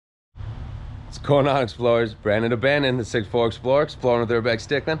What's going on, explorers? Brandon Abandon, the 6'4 Explorer, exploring with Urbex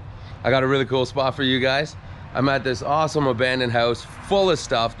Stickland. I got a really cool spot for you guys. I'm at this awesome abandoned house full of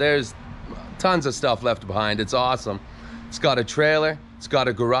stuff. There's tons of stuff left behind. It's awesome. It's got a trailer, it's got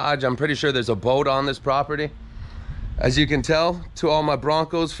a garage. I'm pretty sure there's a boat on this property. As you can tell, to all my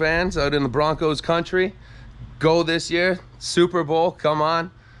Broncos fans out in the Broncos country, go this year, Super Bowl, come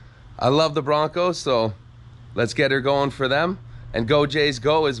on. I love the Broncos, so let's get her going for them. And go Jays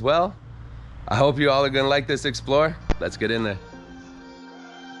go as well. I hope you all are gonna like this explore. Let's get in there.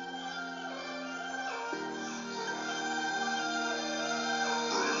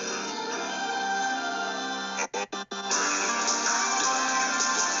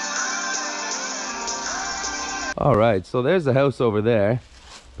 All right, so there's the house over there.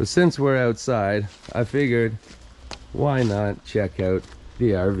 But since we're outside, I figured why not check out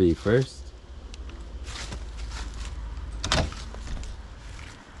the RV first.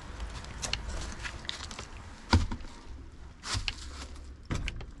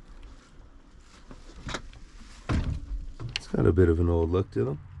 Got a bit of an old look to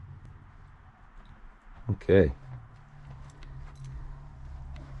them. Okay.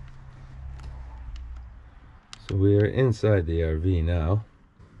 So we are inside the RV now.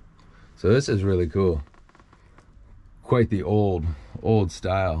 So this is really cool. Quite the old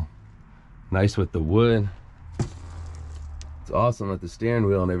style. Nice with the wood. It's awesome that the steering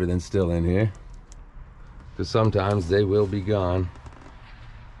wheel and everything's still in here, because sometimes they will be gone.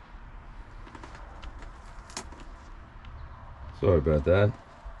 Sorry about that.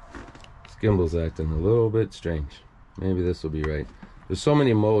 This gimbal's acting a little bit strange. Maybe this will be right. There's so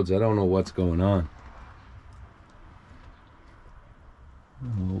many modes, I don't know what's going on.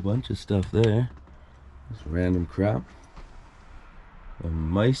 A whole bunch of stuff there. Just random crap.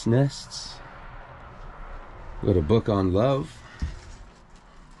 Mice nests. Got a book on love.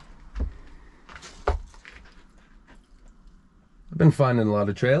 I've been finding a lot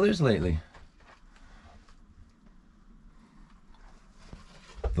of trailers lately.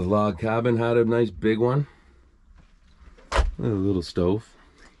 The log cabin had a nice big one. A little stove.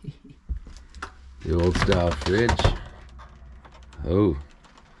 The old style fridge. Oh,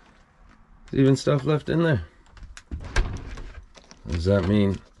 there's even stuff left in there. What does that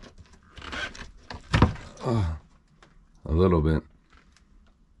mean? Oh, a little bit.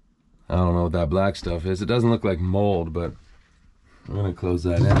 I don't know what that black stuff is. It doesn't look like mold, but I'm gonna close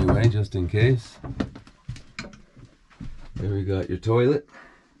that anyway, just in case. There we got your toilet.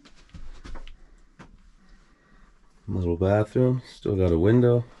 Little bathroom, still got a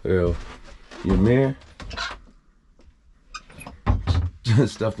window, or your mirror.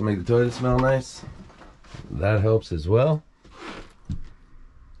 Just stuff to make the toilet smell nice. That helps as well.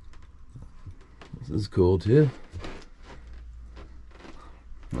 This is cool too.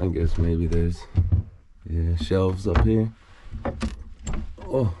 I guess maybe there's shelves up here.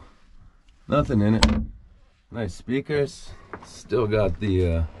 Oh, nothing in it. Nice speakers. Still got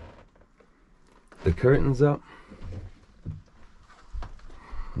the curtains up.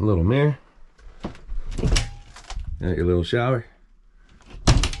 A little mirror. Got your little shower.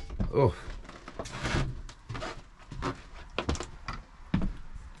 Oh.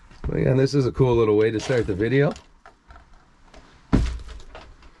 Well, yeah, this is a cool little way to start the video.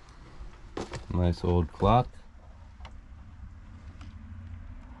 Nice old clock.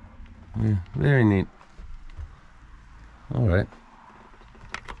 Yeah, very neat. All right.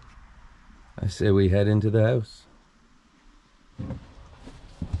 I say we head into the house.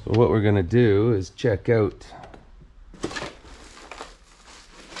 So what we're gonna do is check out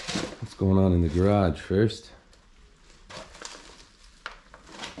what's going on in the garage first.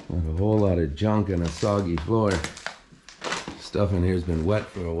 We have a whole lot of junk and a soggy floor. Stuff in here has been wet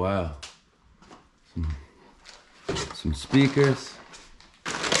for a while. Some speakers.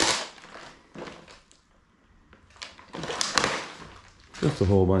 Just a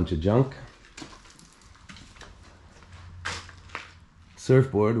whole bunch of junk.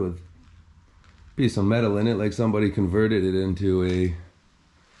 Surfboard with a piece of metal in it, like somebody converted it into a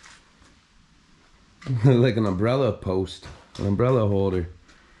like an umbrella post, an umbrella holder.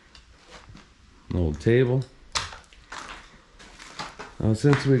 An old table. Now,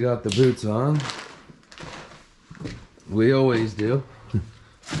 since we got the boots on, we always do.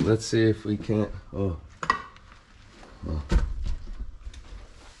 Let's see if we can't. Oh.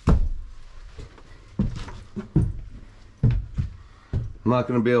 I'm not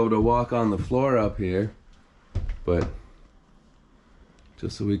going to be able to walk on the floor up here, but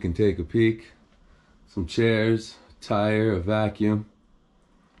just so we can take a peek. Some chairs, a tire, a vacuum,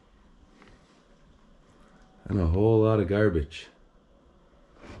 and a whole lot of garbage.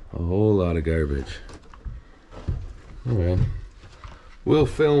 A whole lot of garbage. All right. We'll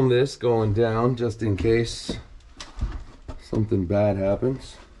film this going down just in case something bad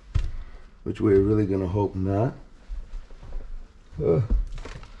happens, which we're really gonna hope not.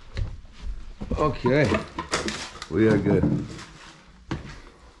 Okay, we are good.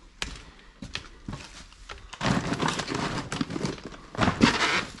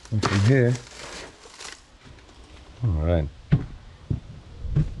 And from here, all right.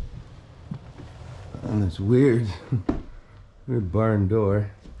 And this weird barn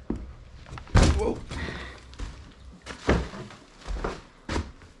door. Whoa.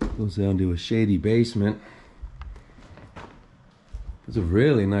 Goes down to a shady basement. It's a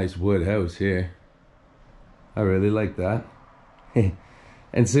really nice wood house here. I really like that.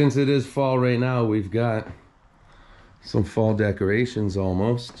 And since it is fall right now, we've got some fall decorations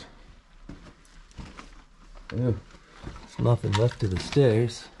almost. Yeah. There's nothing left to the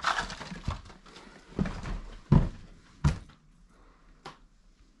stairs.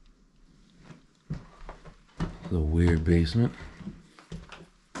 It's a weird basement.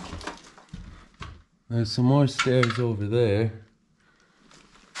 There's some more stairs over there,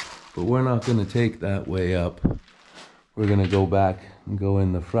 but we're not going to take that way up. We're going to go back and go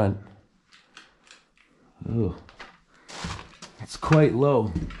in the front. Oh, it's quite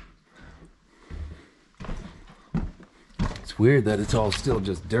low. It's weird that it's all still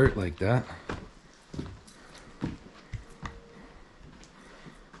just dirt like that.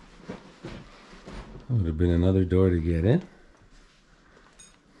 That would have been another door to get in.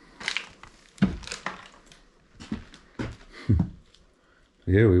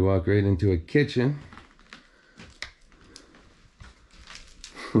 Here we walk right into a kitchen.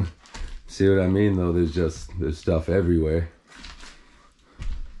 See what I mean though? There's stuff everywhere.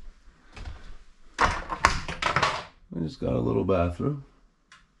 We just got a little bathroom.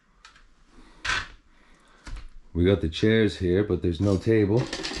 We got the chairs here, but there's no table.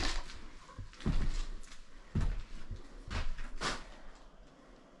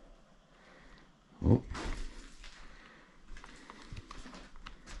 Oh.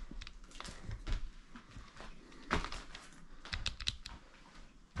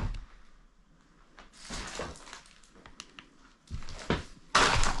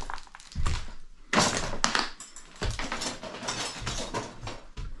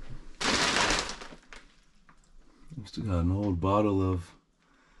 Still got an old bottle of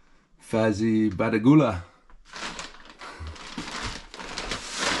Fazzy Badagula.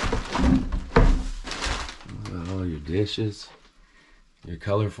 Got all your dishes, your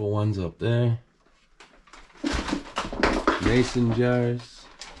colorful ones up there. Mason jars.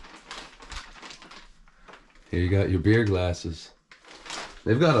 Here you got your beer glasses.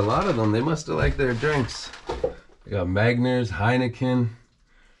 They've got a lot of them. They must have liked their drinks. They got Magners, Heineken,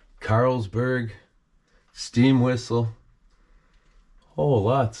 Carlsberg, steam whistle. Oh,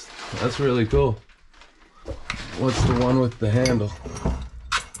 lots. That's really cool. What's the one with the handle?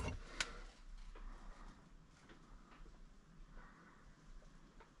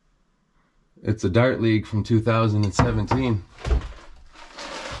 It's a dart league from 2017.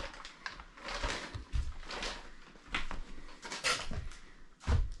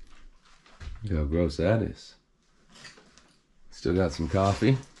 Look how gross that is. Still got some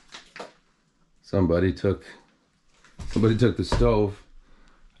coffee. Somebody took the stove.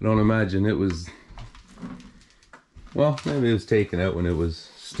 I don't imagine it was, well, maybe it was taken out when it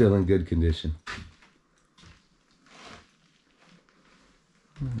was still in good condition.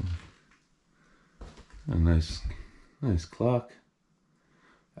 A nice clock.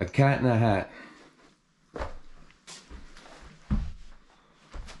 A cat in a hat.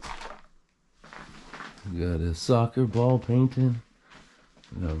 We got a soccer ball painting.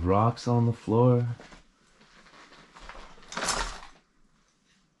 We got rocks on the floor.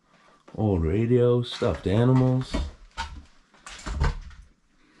 Old radio, stuffed animals.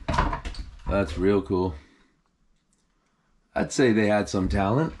 That's real cool. I'd say they had some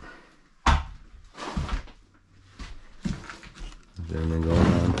talent. Is there anything going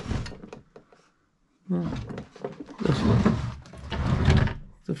on? No. Just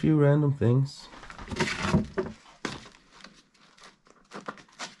a few random things.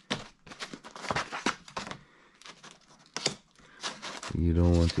 You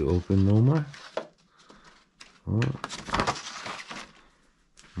don't want to open no more? Oh.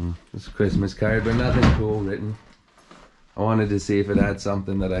 It's a Christmas card, but nothing cool written. I wanted to see if it had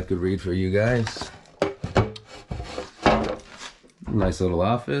something that I could read for you guys. Nice little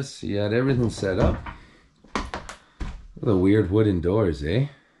office. You had everything set up. The weird wooden doors, eh?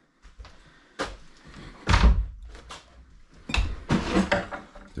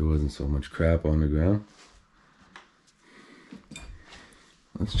 there wasn't so much crap on the ground.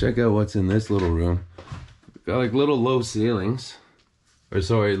 Let's check out what's in this little room. Got like little low ceilings, or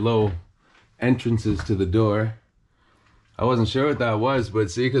sorry, low entrances to the door. I wasn't sure what that was,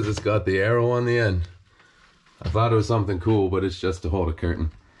 but see, because it's got the arrow on the end. I thought it was something cool, but it's just to hold a curtain.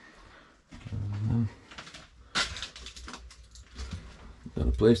 Got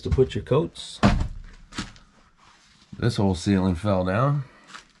a place to put your coats. This whole ceiling fell down.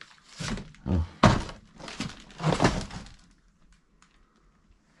 Oh.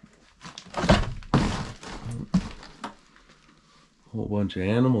 Whole bunch of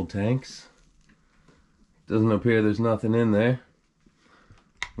animal tanks. Doesn't appear there's nothing in there.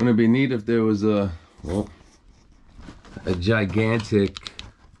 Wouldn't it be neat if there was a, well, a gigantic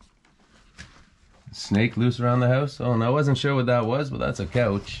snake loose around the house? Oh, and I wasn't sure what that was, but that's a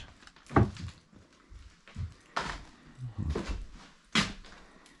couch. Let's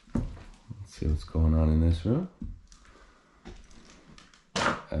see what's going on in this room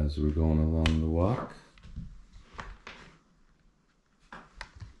as we're going along the walk.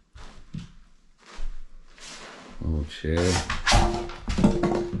 Old chair.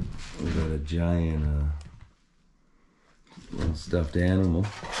 We got a giant little stuffed animal.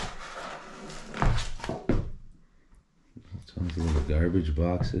 Tons of little garbage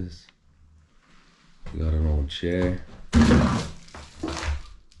boxes. We got an old chair.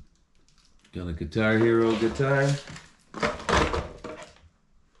 Got a Guitar Hero guitar.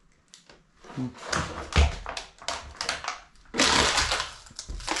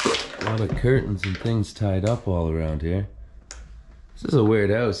 A lot of curtains and things tied up all around here. This is a weird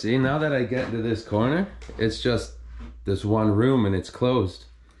house. See, now that I get into this corner, it's just this one room and it's closed.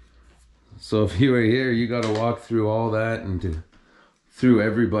 So if you were here, you got to walk through all that and through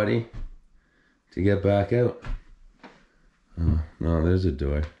everybody to get back out. Oh, no, there's a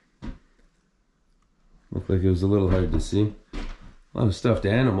door. Looked like it was a little hard to see. A lot of stuffed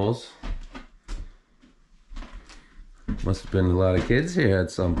animals. Must have been a lot of kids here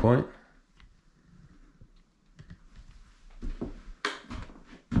at some point.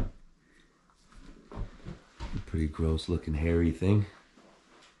 Pretty gross looking hairy thing.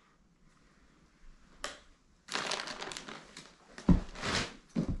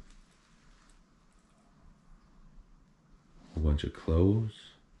 A bunch of clothes.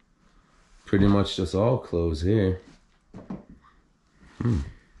 Pretty much just all clothes here.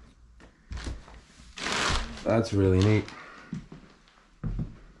 That's really neat.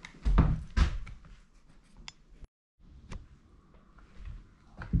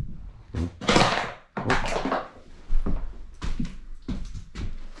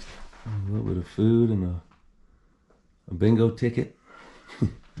 A little bit of food and a bingo ticket.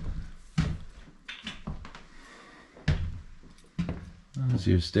 There's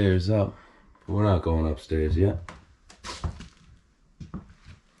your stairs up, but we're not going upstairs yet.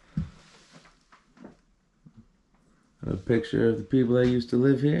 A picture of the people that used to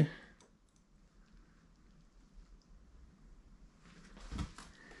live here.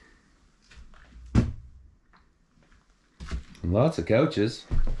 And lots of couches.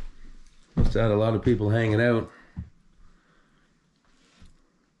 Must have had a lot of people hanging out.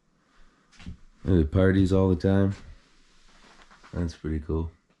 And at parties all the time. That's pretty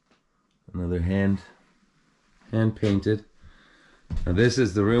cool. Another hand painted. Now this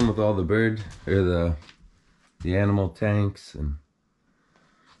is the room with all the bird, or the animal tanks, and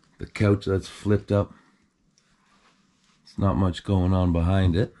the couch that's flipped up. There's not much going on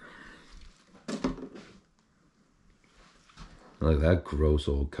behind it. Look at that gross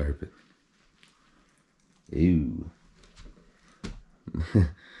old carpet. Ew.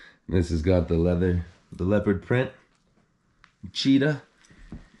 This has got the leopard print. Cheetah.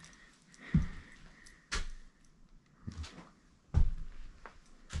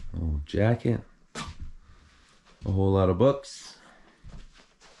 Old jacket. A whole lot of books.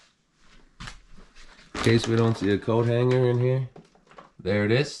 In case we don't see a coat hanger in here, there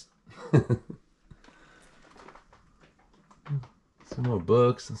it is. Some more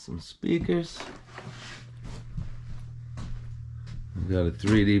books and some speakers. We've got a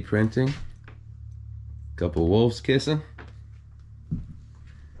 3D printing. Couple wolves kissing.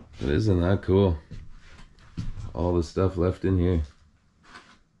 But isn't that cool? All the stuff left in here.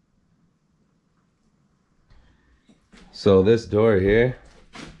 So this door here,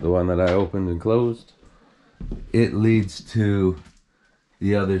 the one that I opened and closed, it leads to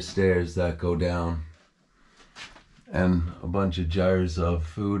the other stairs that go down, and a bunch of jars of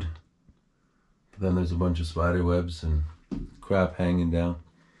food. Then there's a bunch of spider webs and crap hanging down,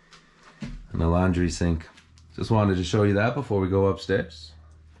 and a laundry sink. Just wanted to show you that before we go upstairs.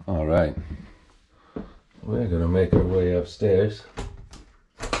 All right, we're gonna make our way upstairs.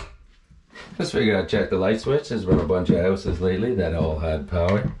 Just figured I'd check the light switch. There's been a bunch of houses lately that all had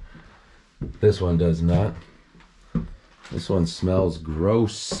power. This one does not. This one smells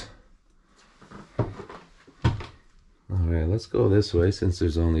gross. All right, let's go this way since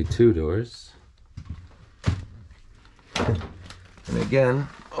there's only 2 doors. And again,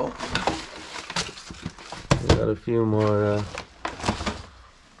 oh, we got a few more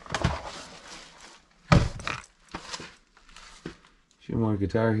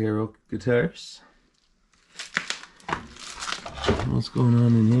Guitar Hero guitars. What's going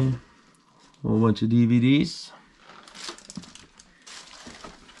on in here? A whole bunch of DVDs.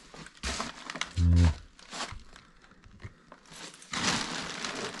 Yeah.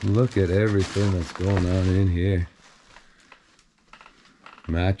 Look at everything that's going on in here.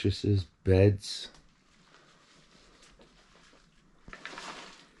 Mattresses, beds.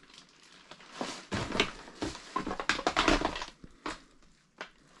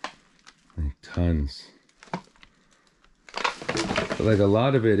 Tons. But like a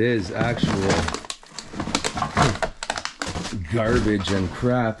lot of it is actual garbage and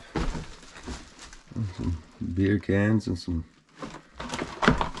crap. Some beer cans and some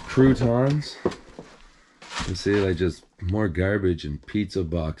croutons. You see, like just more garbage and pizza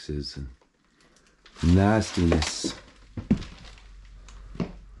boxes and nastiness.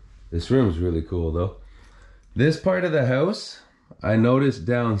 This room's really cool though. This part of the house I noticed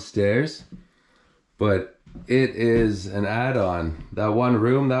downstairs, but it is an add-on. That one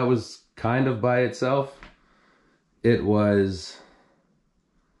room that was kind of by itself, it was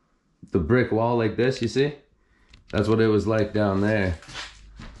the brick wall like this, you see? That's what it was like down there.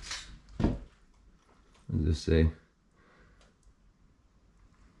 I'll just say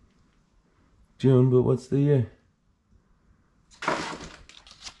June, but what's the year?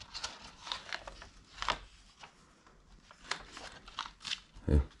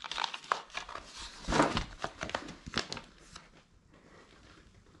 Yeah.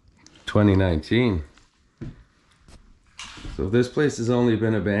 2019. So if this place has only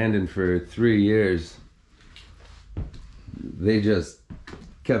been abandoned for 3 years, they just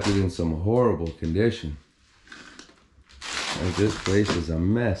kept it in some horrible condition. Like, this place is a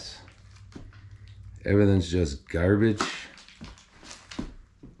mess. Everything's just garbage.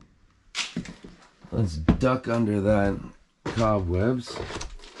 Let's duck under that cobwebs.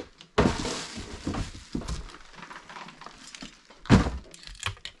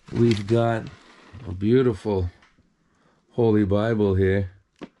 We've got a beautiful Holy Bible here.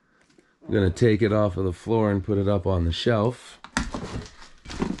 I'm gonna take it off of the floor and put it up on the shelf.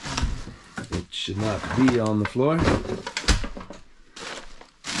 It should not be on the floor.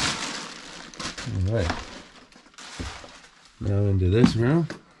 All right. Now into this room.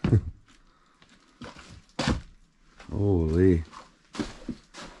 Holy.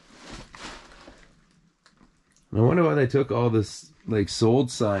 I wonder why they took all this, like, sold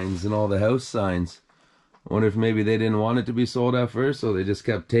signs and all the house signs. I wonder if maybe they didn't want it to be sold at first, so they just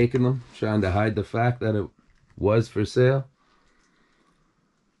kept taking them, trying to hide the fact that it was for sale.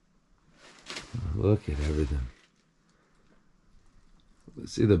 Look at everything.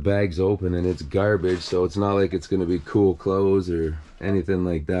 See, the bag's open and it's garbage, so it's not like it's going to be cool clothes or anything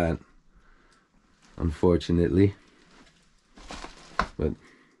like that, unfortunately. But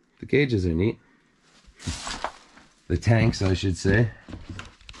the cages are neat. The tanks, I should say.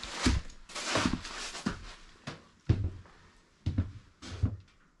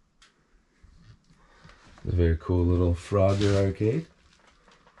 A very cool little Frogger arcade.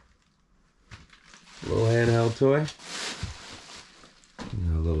 Little handheld toy.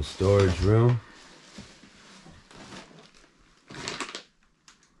 A little storage room.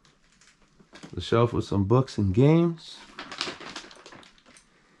 The shelf with some books and games.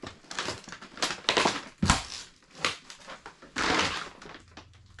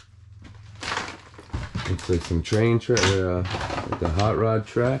 Looks like some train track, like a hot rod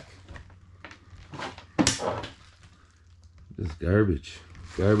track. Just garbage.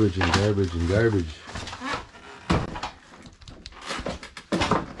 Garbage and garbage and garbage.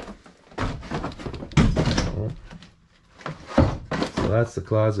 So that's the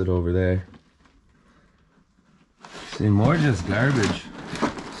closet over there. See, more just garbage.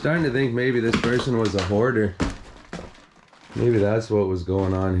 Starting to think maybe this person was a hoarder. Maybe that's what was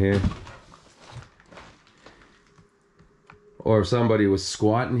going on here. Or if somebody was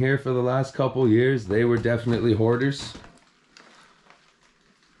squatting here for the last couple years, they were definitely hoarders.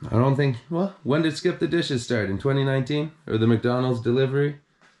 I don't think, well, when did Skip the Dishes start? In 2019? Or the McDonald's delivery?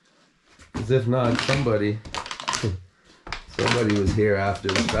 Because if not, somebody Somebody was here after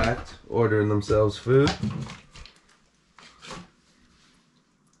the fact, ordering themselves food.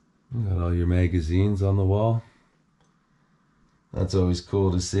 You got all your magazines on the wall. That's always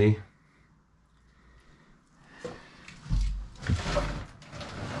cool to see.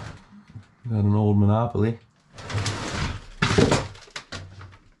 Got an old Monopoly.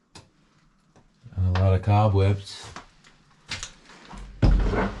 And a lot of cobwebs.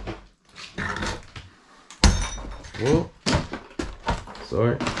 Whoa.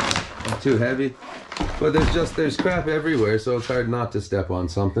 Sorry, I'm too heavy. But there's crap everywhere, so it's hard not to step on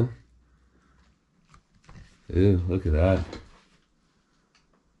something. Ew, look at that.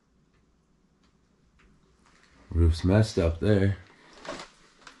 Roof's messed up there.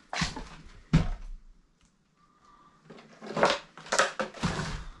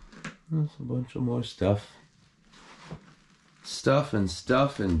 There's a bunch of more stuff. Stuff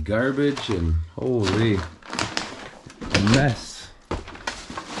and garbage and holy, a mess.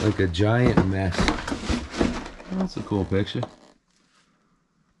 Like a giant mess. That's a cool picture.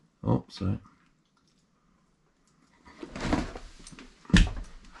 Oh, sorry.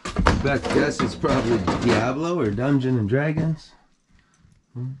 Best guess it's probably Diablo or Dungeons and Dragons.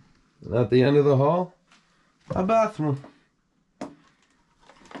 And at the end of the hall, a bathroom.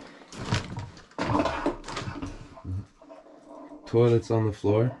 Toilets on the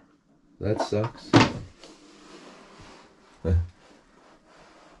floor. That sucks.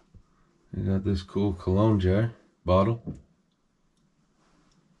 You got this cool cologne jar bottle.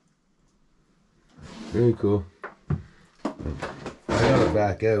 Very cool. I gotta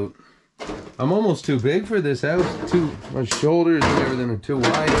back out. I'm almost too big for this house. My shoulders and everything are too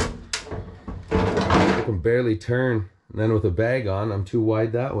wide. I can barely turn. And then with a bag on, I'm too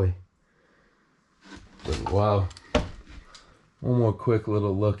wide that way. But wow. One more quick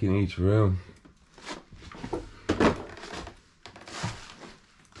little look in each room.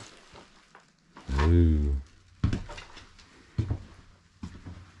 Ooh.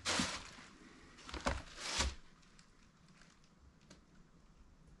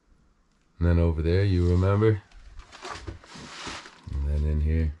 And then over there, you remember? And then in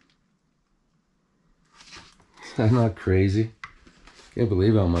here. Is that not crazy? Can't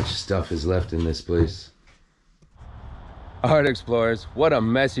believe how much stuff is left in this place. Alright, explorers, what a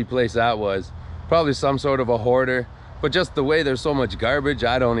messy place that was. Probably some sort of a hoarder, but just the way there's so much garbage,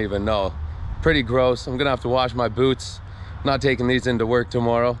 I don't even know. Pretty gross. I'm gonna have to wash my boots. Not taking these into work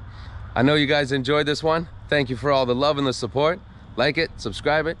tomorrow. I know you guys enjoyed this one. Thank you for all the love and the support. Like it,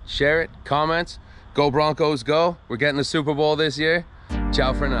 subscribe it, share it, comments. Go Broncos, go. We're getting the Super Bowl this year.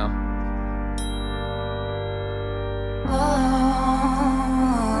 Ciao for now.